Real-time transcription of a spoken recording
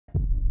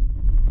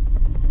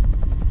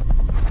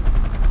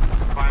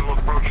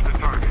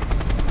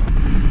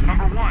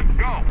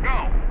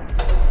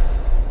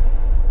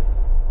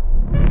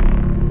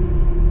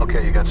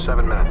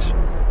7 minutes.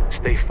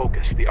 Stay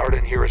focused. The art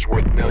in here is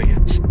worth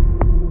millions.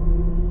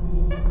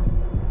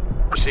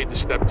 Proceed to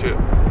step 2.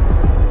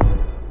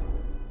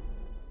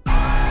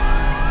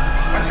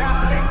 What's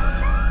happening?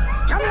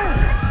 Come in!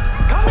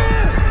 Come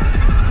in!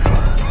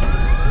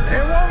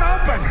 It won't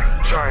open!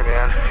 Sorry,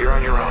 man. You're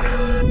on your own.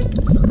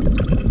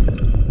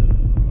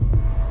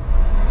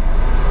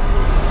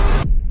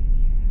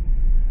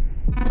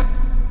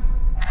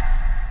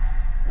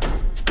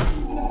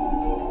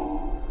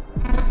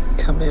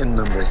 Come in,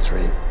 number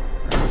 3.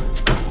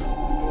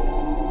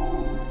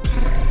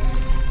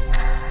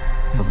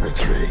 Number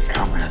 3,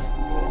 come in.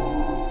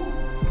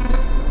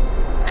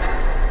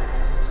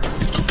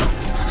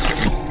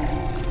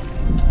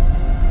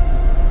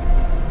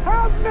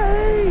 Help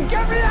me!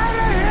 Get me out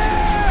of here!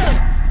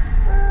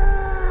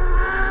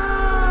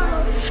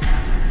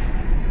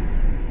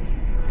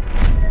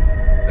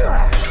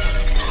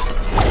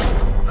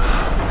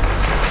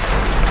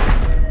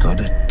 Go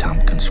to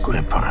Tompkins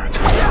Square Park.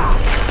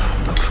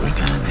 Look for a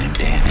guy named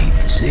Danny.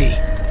 See?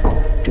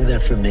 Do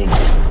that for me.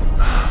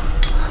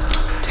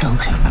 Tell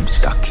him I'm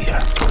stuck here.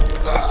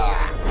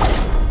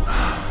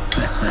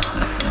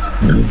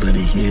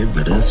 Nobody here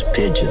but us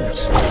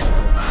pigeons.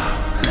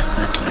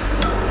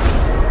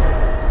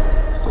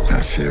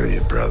 I feel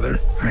you, brother.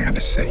 I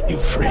gotta set you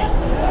free.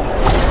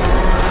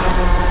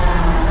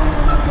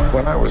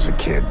 When I was a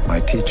kid, my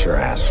teacher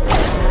asked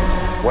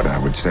what I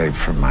would save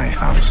from my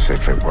house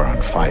if it were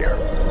on fire.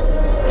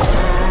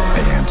 I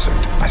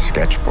answered my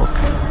sketchbook,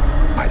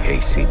 my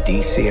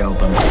AC/DC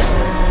album,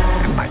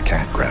 and my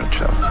cat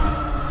Groucho.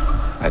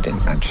 I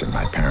didn't mention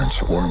my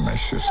parents or my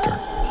sister.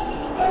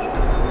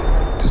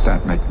 Does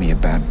that make me a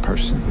bad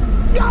person?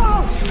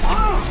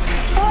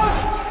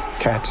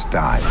 Cats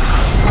die.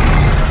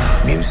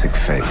 Music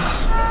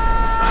fades.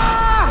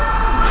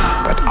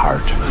 But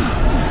art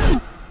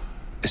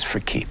is for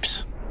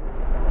keeps.